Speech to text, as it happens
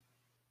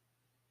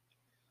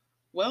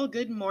Well,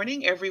 good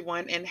morning,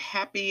 everyone, and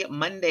happy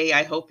Monday.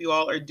 I hope you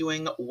all are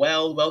doing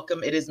well.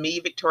 Welcome. It is me,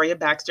 Victoria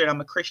Baxter, and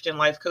I'm a Christian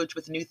life coach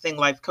with New Thing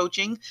Life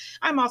Coaching.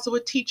 I'm also a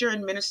teacher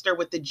and minister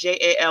with the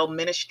JAL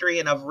Ministry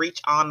and of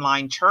Reach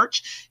Online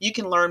Church. You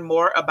can learn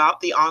more about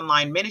the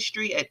online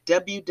ministry at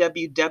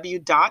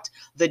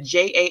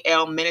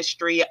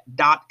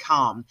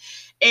www.thejalministry.com.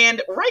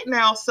 And right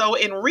now, so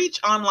in Reach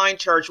Online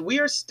Church,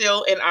 we are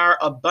still in our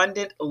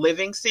Abundant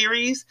Living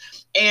series.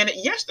 And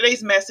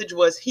yesterday's message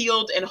was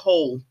Healed and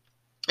Whole.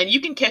 And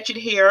you can catch it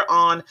here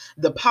on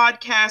the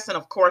podcast and,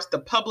 of course, the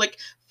public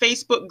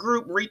Facebook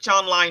group, Reach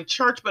Online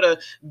Church. But a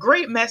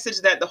great message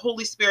that the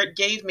Holy Spirit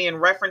gave me in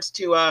reference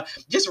to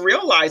just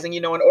realizing,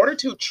 in order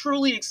to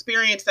truly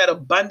experience that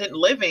abundant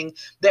living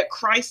that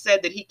Christ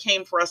said that he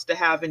came for us to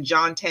have in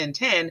John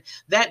 10:10,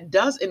 that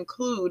does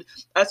include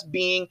us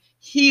being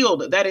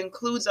healed. That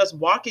includes us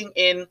walking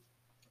in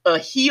a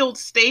healed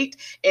state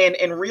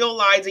and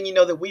realizing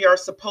that we are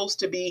supposed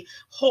to be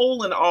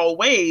whole in all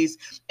ways.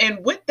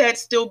 And with that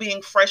still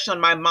being fresh on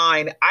my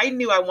mind, I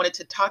knew I wanted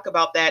to talk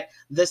about that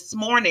this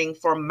morning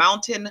for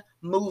Mountain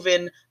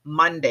Moving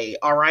Monday.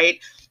 All right,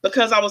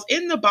 because I was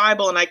in the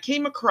Bible and I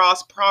came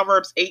across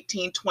Proverbs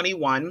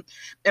 18:21,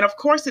 and of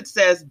course it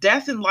says,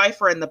 death and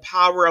life are in the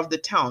power of the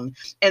tongue,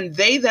 and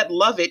they that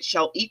love it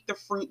shall eat the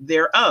fruit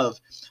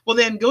thereof. Well,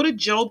 then go to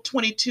Job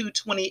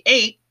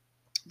 22:28.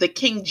 The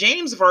King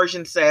James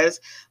Version says,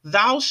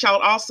 thou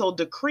shalt also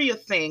decree a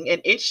thing,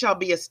 and it shall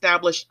be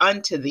established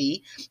unto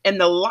thee,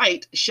 and the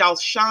light shall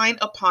shine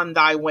upon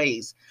thy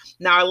ways.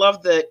 Now, I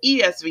love the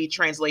ESV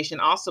translation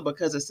also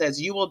because it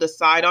says, you will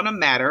decide on a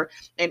matter,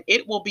 and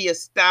it will be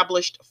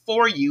established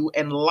for you,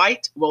 and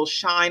light will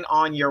shine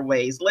on your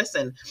ways.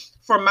 Listen,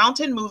 for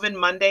Mountain Moving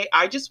Monday,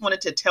 I just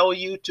wanted to tell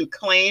you to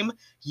claim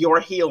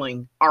your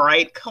healing. All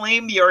right,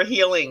 claim your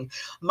healing.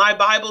 My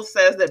Bible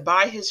says that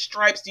by his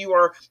stripes you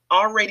are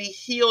already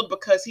healed,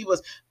 because he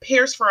was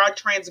pierced for our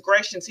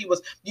transgressions. He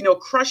was,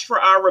 crushed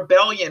for our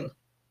rebellion.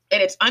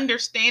 And it's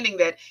understanding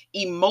that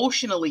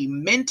emotionally,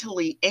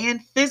 mentally,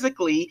 and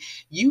physically,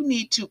 you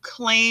need to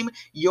claim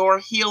your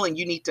healing.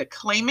 You need to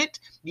claim it,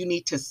 you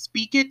need to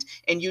speak it,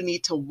 and you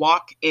need to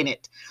walk in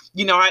it.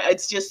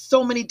 It's just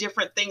so many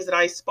different things that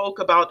I spoke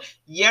about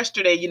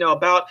yesterday,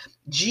 about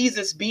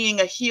Jesus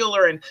being a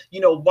healer, and,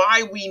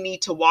 why we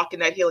need to walk in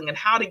that healing, and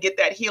how to get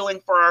that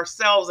healing for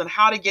ourselves, and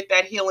how to get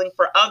that healing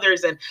for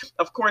others. And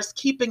of course,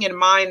 keeping in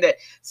mind that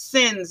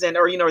sins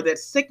or that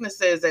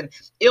sicknesses and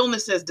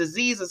illnesses,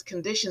 diseases,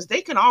 conditions,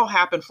 they can all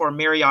happen for a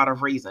myriad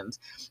of reasons.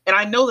 And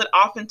I know that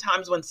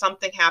oftentimes when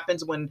something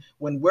happens, when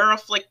we're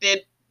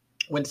afflicted,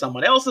 when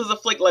someone else is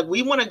afflicted, like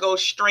we want to go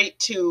straight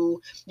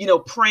to,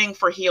 praying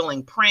for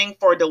healing, praying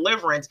for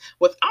deliverance,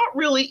 without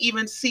really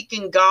even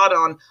seeking God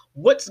on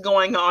what's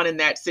going on in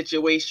that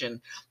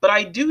situation. But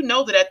I do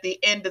know that at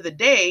the end of the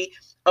day,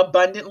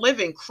 abundant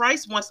living,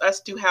 Christ wants us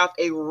to have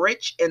a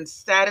rich and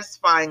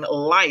satisfying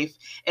life.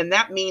 And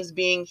that means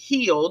being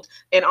healed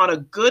and on a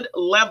good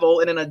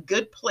level and in a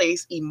good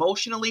place,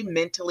 emotionally,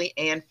 mentally,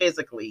 and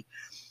physically.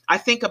 I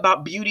think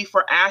about beauty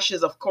for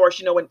ashes, of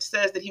course, when it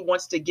says that he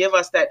wants to give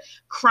us that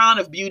crown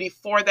of beauty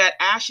for that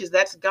ashes,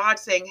 that's God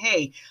saying,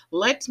 hey,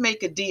 let's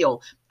make a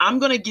deal. I'm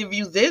going to give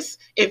you this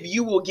if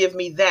you will give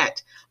me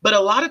that. But a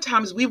lot of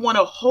times we want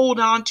to hold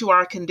on to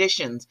our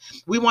conditions.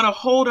 We want to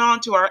hold on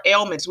to our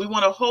ailments. We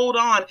want to hold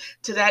on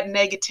to that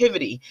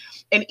negativity.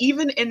 And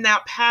even in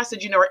that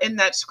passage, or in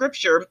that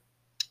scripture,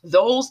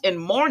 those in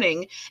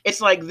mourning, it's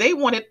like they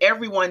wanted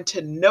everyone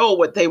to know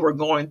what they were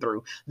going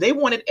through. They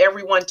wanted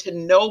everyone to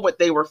know what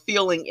they were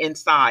feeling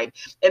inside.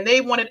 And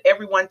they wanted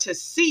everyone to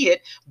see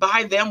it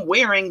by them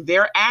wearing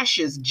their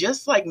ashes,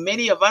 just like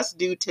many of us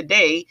do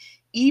today,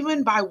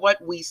 even by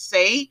what we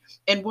say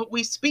and what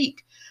we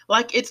speak.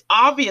 Like it's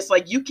obvious,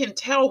 like you can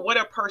tell what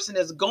a person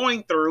is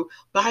going through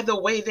by the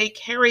way they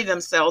carry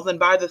themselves and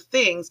by the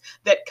things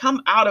that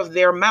come out of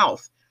their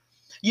mouth.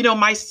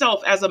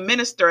 Myself as a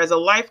minister, as a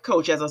life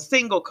coach, as a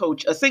singles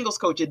coach,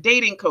 a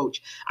dating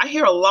coach, I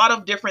hear a lot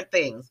of different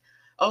things.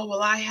 Oh, well,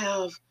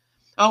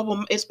 oh,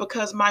 well, it's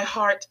because my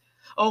heart,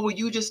 oh, well,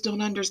 you just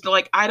don't understand.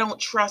 Like, I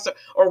don't trust her.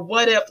 Or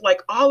what if,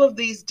 like all of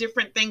these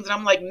different things. And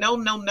I'm like, no,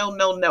 no, no,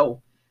 no,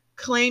 no.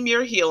 Claim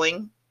your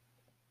healing,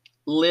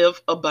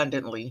 live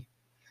abundantly.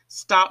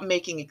 Stop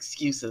making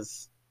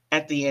excuses.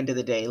 At the end of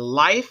the day,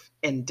 life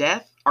and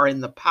death are in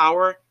the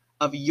power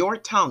of your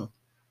tongue.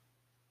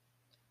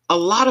 A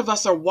lot of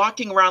us are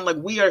walking around like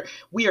we are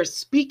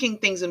speaking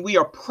things and we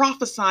are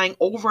prophesying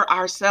over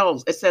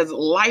ourselves. It says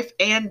life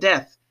and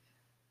death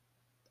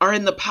are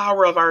in the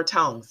power of our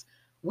tongues.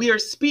 We are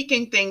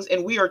speaking things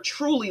and we are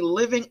truly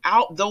living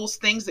out those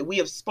things that we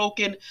have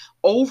spoken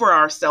over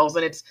ourselves.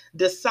 And it's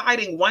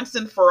deciding once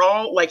and for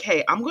all, like,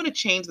 hey, I'm going to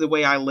change the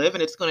way I live,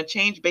 and it's going to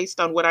change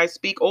based on what I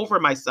speak over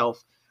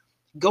myself.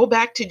 Go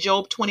back to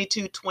Job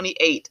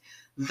 22:28.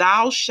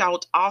 Thou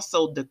shalt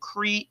also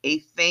decree a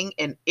thing,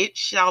 and it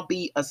shall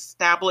be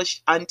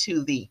established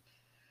unto thee.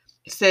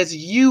 It says,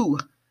 you,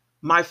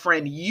 my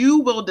friend, you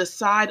will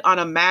decide on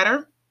a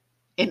matter,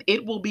 and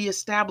it will be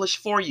established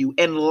for you,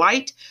 and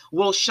light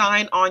will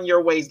shine on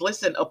your ways.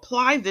 Listen,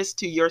 apply this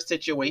to your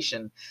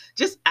situation.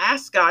 Just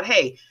ask God,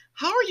 hey,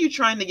 how are you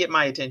trying to get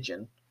my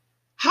attention?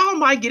 How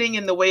am I getting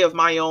in the way of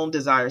my own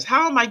desires?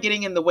 How am I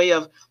getting in the way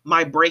of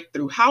my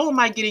breakthrough? How am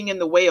I getting in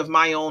the way of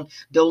my own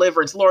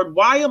deliverance? Lord,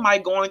 why am I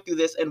going through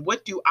this? And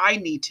what do I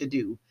need to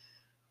do?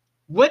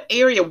 What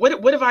area,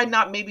 what have I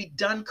not maybe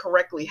done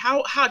correctly?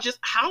 How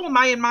am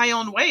I in my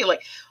own way?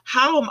 Like,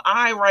 how am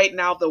I right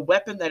now the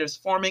weapon that is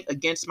forming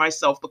against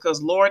myself?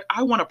 Because Lord,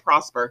 I want to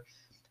prosper.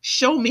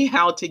 Show me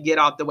how to get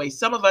out the way.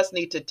 Some of us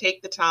need to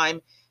take the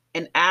time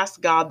and ask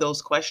God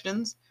those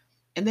questions,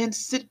 and then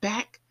sit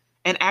back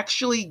and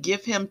actually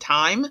give him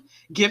time,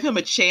 give him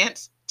a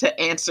chance to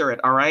answer it.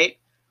 All right.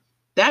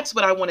 That's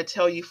what I want to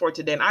tell you for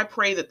today. And I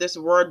pray that this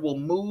word will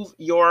move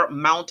your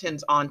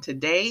mountains on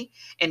today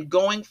and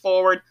going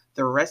forward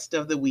the rest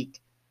of the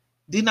week.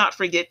 Do not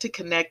forget to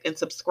connect and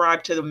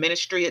subscribe to the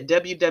ministry at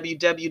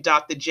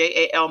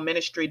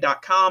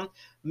www.thejalministry.com.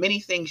 Many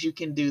things you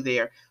can do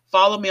there.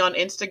 Follow me on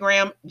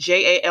Instagram,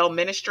 JAL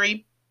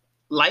Ministry.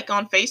 Like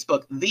on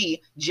Facebook,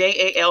 the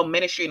JAL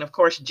Ministry. And of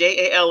course,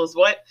 JAL is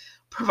what?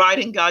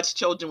 Providing God's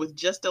children with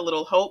just a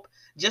little hope,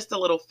 just a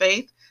little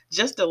faith,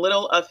 just a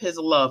little of his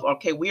love.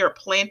 Okay, we are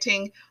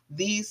planting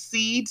these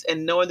seeds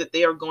and knowing that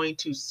they are going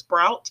to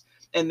sprout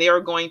and they are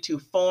going to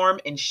form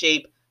and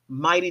shape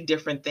mighty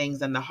different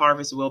things, and the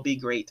harvest will be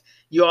great.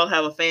 You all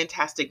have a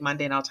fantastic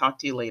Monday, and I'll talk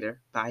to you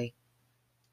later. Bye.